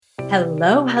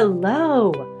Hello,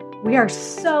 hello. We are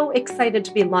so excited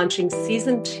to be launching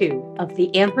Season 2 of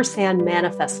the Ampersand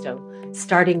Manifesto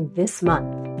starting this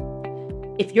month.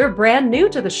 If you're brand new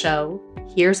to the show,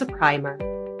 here's a primer.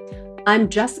 I'm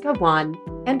Jessica Wan,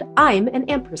 and I'm an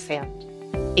Ampersand,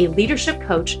 a leadership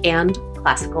coach and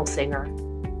classical singer.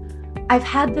 I've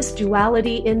had this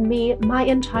duality in me my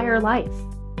entire life.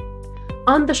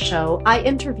 On the show, I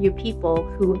interview people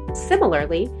who,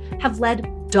 similarly, have led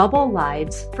double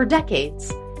lives for decades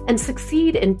and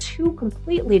succeed in two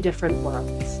completely different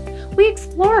worlds. We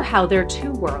explore how their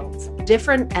two worlds,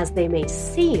 different as they may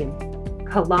seem,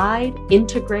 collide,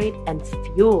 integrate, and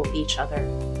fuel each other.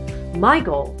 My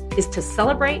goal is to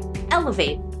celebrate,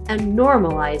 elevate, and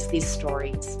normalize these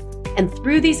stories. And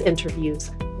through these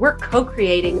interviews, we're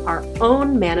co-creating our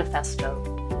own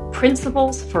manifesto,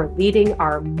 principles for leading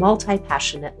our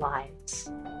multi-passionate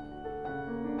lives.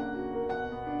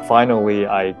 Finally,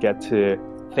 I get to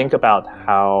think about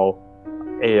how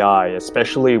AI,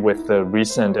 especially with the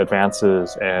recent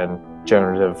advances in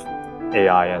generative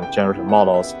AI and generative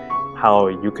models, how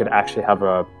you could actually have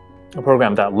a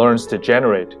program that learns to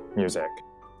generate music.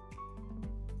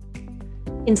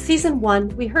 In Season 1,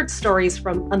 we heard stories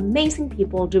from amazing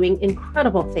people doing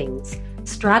incredible things,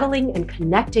 straddling and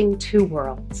connecting two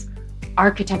worlds: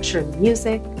 architecture and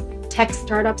music, tech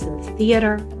startups and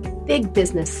theater, big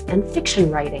business and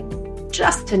fiction writing,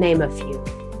 just to name a few.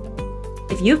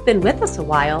 If you've been with us a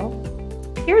while,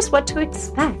 here's what to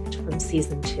expect from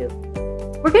Season 2.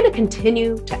 We're going to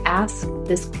continue to ask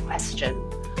this question: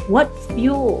 what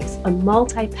fuels a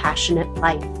multi-passionate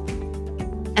life?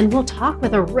 And we'll talk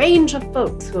with a range of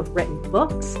folks who have written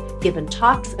books, given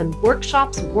talks and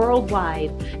workshops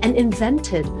worldwide, and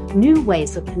invented new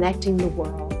ways of connecting the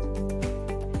world.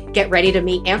 Get ready to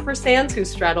meet ampersands who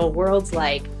straddle worlds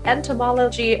like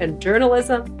entomology and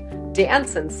journalism,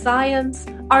 dance and science,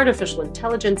 artificial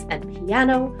intelligence and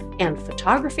piano, and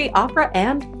photography, opera,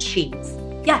 and cheese.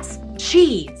 Yes,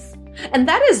 cheese! And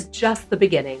that is just the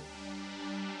beginning.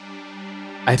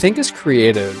 I think as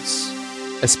creatives,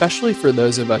 especially for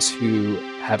those of us who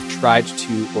have tried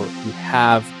to or who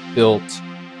have built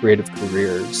creative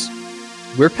careers,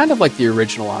 we're kind of like the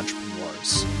original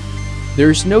entrepreneurs.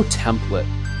 There's no template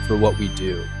for what we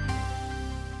do.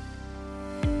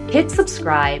 Hit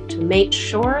subscribe to make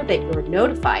sure that you're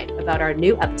notified about our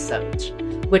new episodes,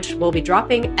 which will be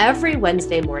dropping every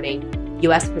Wednesday morning,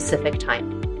 U.S. Pacific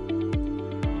time.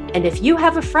 And if you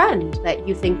have a friend that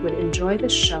you think would enjoy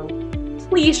this show,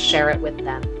 please share it with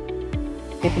them.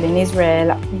 People in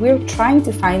Israel, we're trying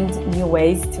to find new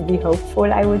ways to be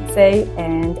hopeful, I would say,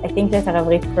 and I think that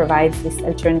Arabrit provides this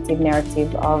alternative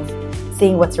narrative of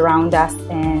seeing what's around us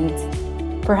and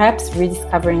perhaps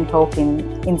rediscovering hope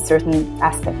in certain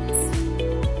aspects.